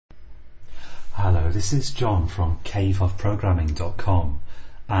this is John from caveofprogramming.com,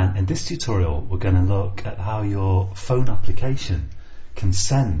 and in this tutorial we're going to look at how your phone application can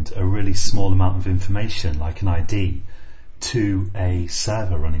send a really small amount of information like an ID to a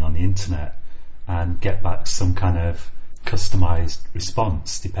server running on the internet and get back some kind of customized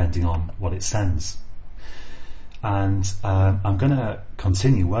response depending on what it sends. And I'm going to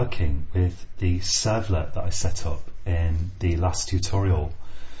continue working with the servlet that I set up in the last tutorial.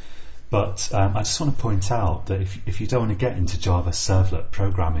 But I just want to point out that if you don't want to get into Java servlet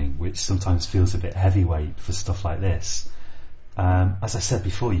programming, which sometimes feels a bit heavyweight for stuff like this, as I said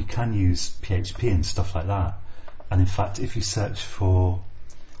before, you can use PHP and stuff like that. And in fact, if you search for,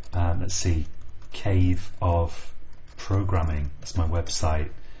 let's see, Cave of Programming, that's my website,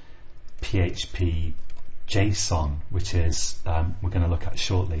 PHP JSON, which is we're going to look at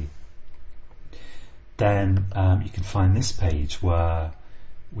shortly, then you can find this page where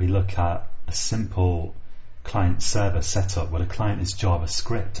we look at a simple client-server setup where the client is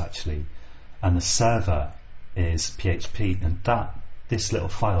JavaScript actually, and the server is PHP, and this little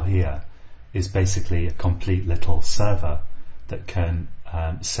file here is basically a complete little server that can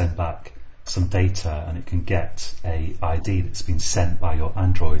send back some data, and it can get a ID that's been sent by your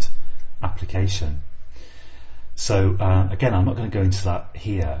Android application. So again, I'm not going to go into that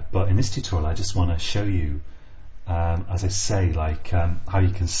here, but in this tutorial I just want to show you, as I say, like how you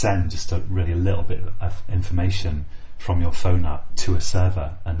can send just a little bit of information from your phone app to a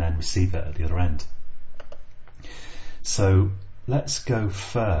server and then receive it at the other end. So let's go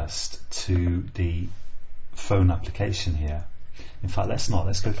first to the phone application here. In fact, let's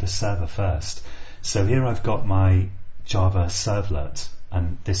go to the server first. So here I've got my Java servlet,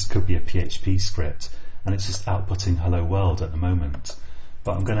 and this could be a PHP script, and it's just outputting hello world at the moment.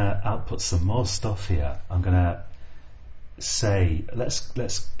 But I'm going to output some more stuff here. I'm going to say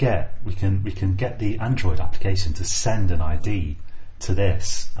we can get the Android application to send an ID to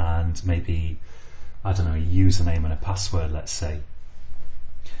this, and maybe, I don't know, a username and a password, let's say,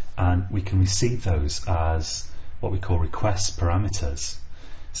 and we can receive those as what we call request parameters.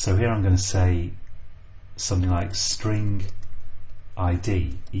 So here I'm going to say something like string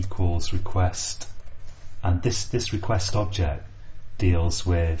ID equals request, and this request object deals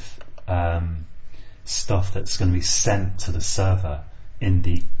with stuff that's going to be sent to the server in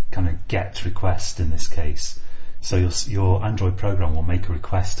the kind of get request in this case. So your Android program will make a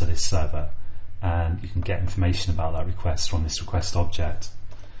request to this server, and you can get information about that request from this request object.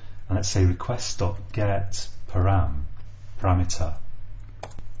 And let's say request.get parameter,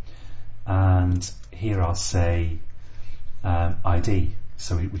 and here I'll say ID.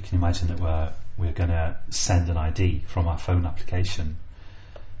 So we can imagine that we're going to send an ID from our phone application.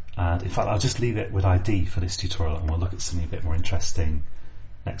 And in fact, I'll just leave it with ID for this tutorial, and we'll look at something a bit more interesting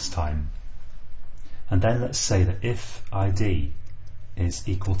next time. And then let's say that if ID is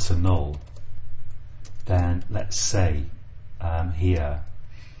equal to null, then let's say here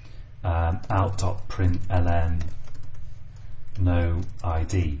out.println no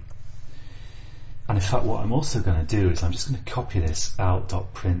ID. And in fact, what I'm also going to do is I'm just going to copy this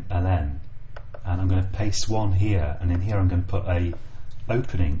out.println, and I'm going to paste one here, and in here I'm going to put a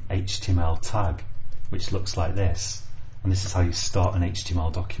opening HTML tag which looks like this, and this is how you start an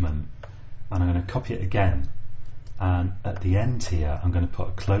HTML document. And I'm going to copy it again, and at the end here I'm going to put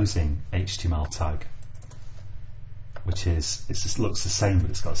a closing HTML tag, which is, it just looks the same but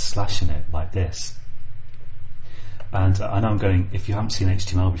it's got a slash in it like this. And I know if you haven't seen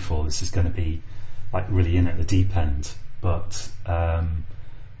HTML before, this is going to be like really in at the deep end, but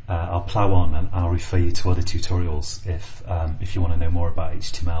I'll plow on and I'll refer you to other tutorials if you want to know more about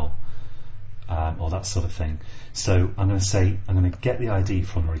HTML or that sort of thing. So I'm going to get the ID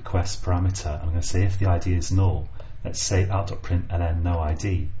from the request parameter. I'm going to say if the ID is null, let's say out.println no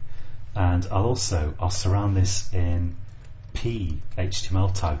ID, and I'll surround this in p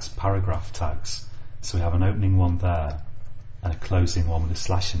HTML tags, paragraph tags. So we have an opening one there and a closing one with a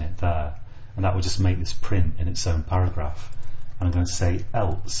slash in it there, and that will just make this print in its own paragraph. And I'm going to say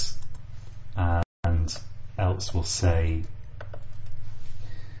else, and else will say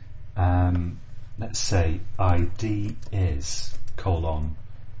let's say ID is colon,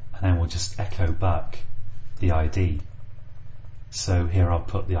 and then we'll just echo back the ID. So here I'll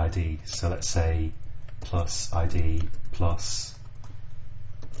put the ID, so let's say plus ID plus,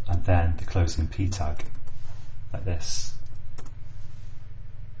 and then the closing p tag like this.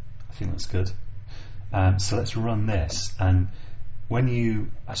 I think that's good. So let's run this, and when you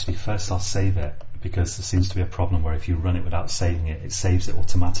first I'll save it, because there seems to be a problem where if you run it without saving it, it saves it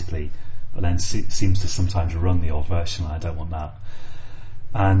automatically, but then seems to sometimes run the old version, and I don't want that.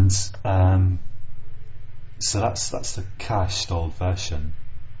 And So that's the cached old version.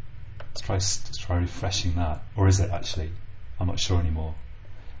 Let's try refreshing that, or is it actually? I'm not sure anymore.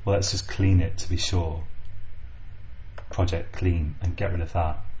 Well, let's just clean it to be sure. Project clean and get rid of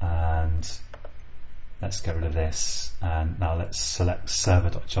that, and let's get rid of this. And now let's select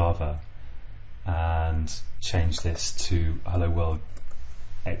server.java and change this to hello world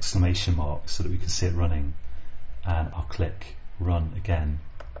exclamation mark so that we can see it running. And I'll click run again.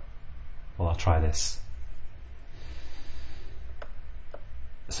 Well, I'll try this.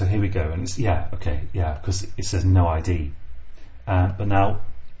 So here we go, and it's because it says no ID. But now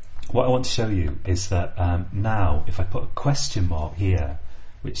what I want to show you is that now if I put a question mark here,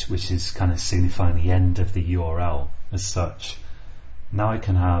 which is kind of signifying the end of the URL as such, now I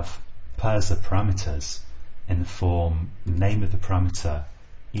can have pairs of parameters in the form name of the parameter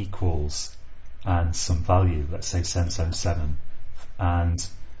equals and some value, let's say 777, and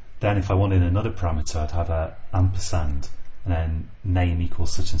then if I wanted another parameter I'd have a ampersand and then name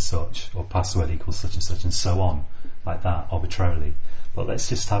equals such and such, or password equals such and so on, like that, arbitrarily. But let's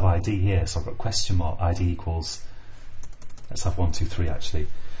just have ID here. So I've got question mark ID equals, let's have 123 actually,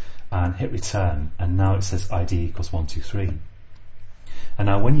 and hit return, and now it says ID equals 123. And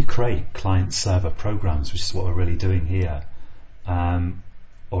now when you create client server programs, which is what we're really doing here,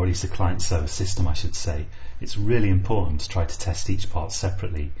 or at least a client server system I should say, it's really important to try to test each part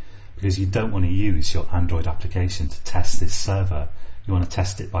separately, because you don't want to use your Android application to test this server. You want to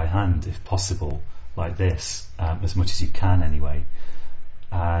test it by hand if possible, like this, as much as you can anyway.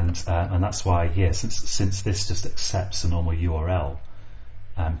 And that's why here, since this just accepts a normal URL,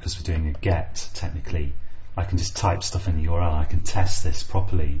 because we're doing a get technically, I can just type stuff in the URL and I can test this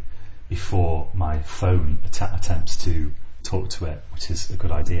properly before my phone attempts to talk to it, which is a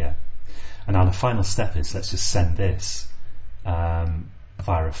good idea. And now the final step is let's just send this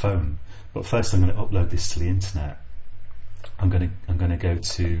via a phone. But first I'm going to upload this to the internet. I'm going to go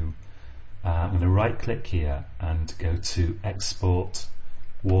to I'm going to right click here and go to export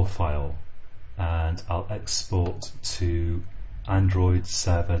WAR file, and I'll export to Android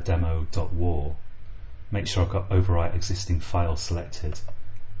server demo.war. Make sure I've got overwrite existing file selected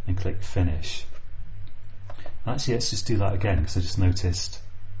and click finish. Actually, let's just do that again, because I just noticed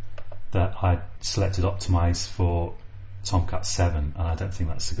that I selected optimize for Tomcat 7, and I don't think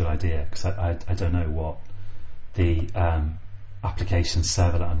that's a good idea, because I don't know what the application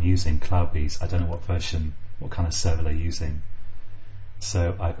server that I'm using, CloudBees, I don't know what version, what kind of server they're using.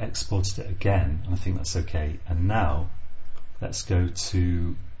 So I've exported it again, and I think that's okay. And now let's go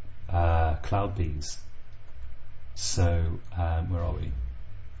to CloudBees. So where are we?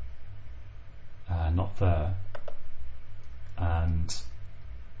 Not there. And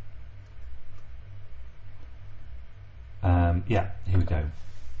yeah, here we go.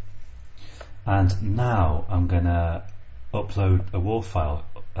 And now I'm going to upload a WAR file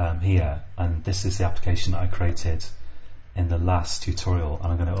here, and this is the application that I created in the last tutorial,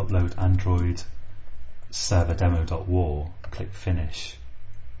 and I'm going to upload Android server demo.war. Click finish,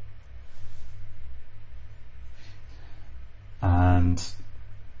 and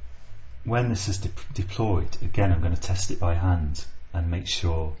when this is deployed, again I'm going to test it by hand and make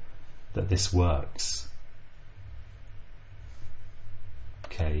sure that this works.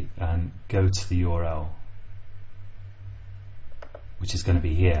 Okay, and go to the URL, which is going to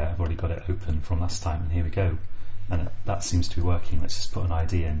be here. I've already got it open from last time, and here we go. And that seems to be working. Let's just put an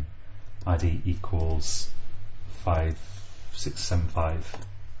ID in. ID equals 5675.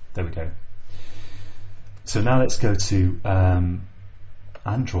 There we go. So now let's go to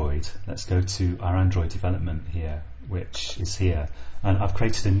Android. Let's go to our Android development here, which is here. And I've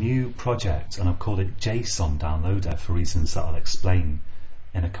created a new project, and I've called it JSON Downloader for reasons that I'll explain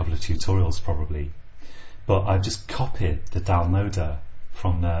in a couple of tutorials probably. But I've just copied the downloader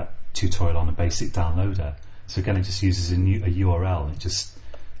from the tutorial on a basic downloader. So again, it just uses a URL. It just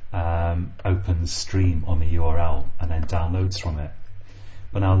opens Stream on the URL and then downloads from it.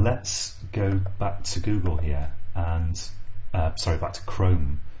 But now let's go back to Google here, and sorry, back to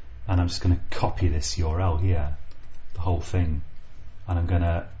Chrome, and I'm just going to copy this URL here, the whole thing, and I'm going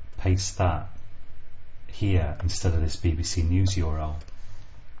to paste that here instead of this BBC News URL.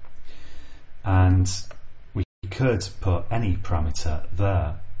 And we could put any parameter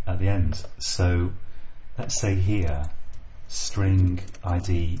there at the end. So let's say here string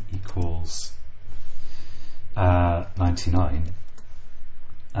ID equals 99,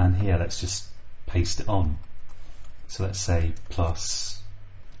 and here let's just paste it on. So let's say plus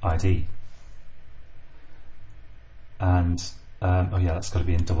ID, and oh yeah, that's got to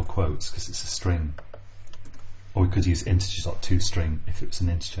be in double quotes because it's a string, or we could use integer.toString if it was an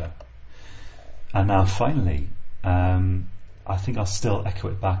integer. And now finally, I think I'll still echo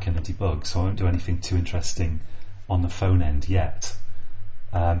it back in the debug, so I won't do anything too interesting on the phone end yet.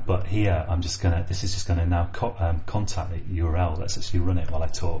 But here I'm just gonna, this is just gonna now contact the URL. Let's actually run it while I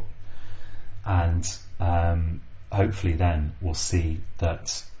talk. And hopefully then we'll see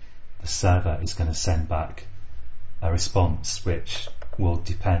that the server is going to send back a response which will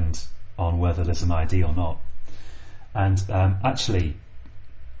depend on whether there's an ID or not. And actually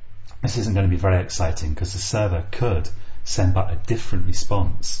this isn't going to be very exciting, because the server could send back a different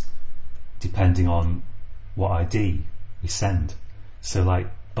response depending on what ID we send. So like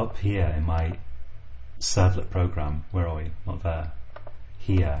up here in my servlet program, where are we? Not there.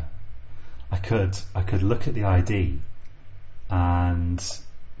 Here, I could look at the ID, and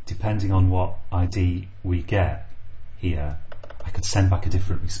depending on what ID we get here, I could send back a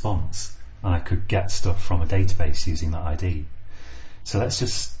different response, and I could get stuff from a database using that ID. So let's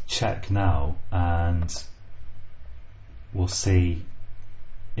just check now, and we'll see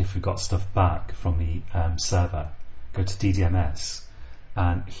if we got stuff back from the server. Go to DDMS,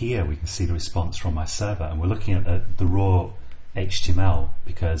 and here we can see the response from my server, and we're looking at the raw HTML,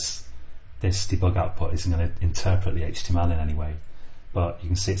 because this debug output isn't going to interpret the HTML in any way. But you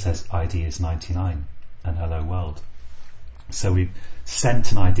can see it says ID is 99 and hello world. So we've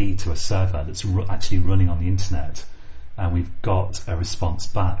sent an ID to a server that's actually running on the internet, and we've got a response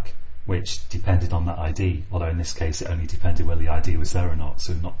back which depended on that ID, although in this case it only depended whether the ID was there or not,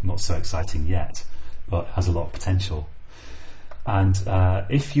 so not so exciting yet, but has a lot of potential. And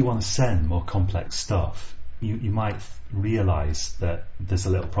if you want to send more complex stuff, you might realize that there's a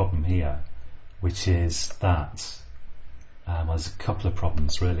little problem here, which is that there's a couple of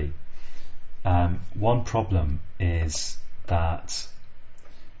problems really. One problem is that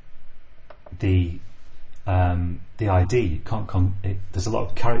the ID there's a lot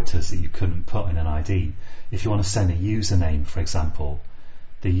of characters that you couldn't put in an ID. If you want to send a username, for example,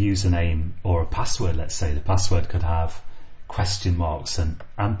 the username or a password, let's say, the password could have question marks and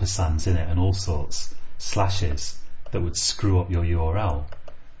ampersands in it and all sorts, slashes, that would screw up your URL.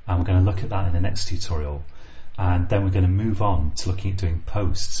 And we're going to look at that in the next tutorial. And then we're going to move on to looking at doing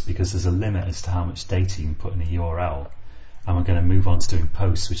posts, because there's a limit as to how much data you can put in a URL. And we're going to move on to doing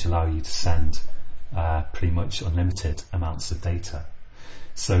posts, which allow you to send pretty much unlimited amounts of data.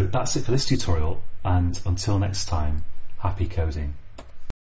 So that's it for this tutorial, and until next time, happy coding.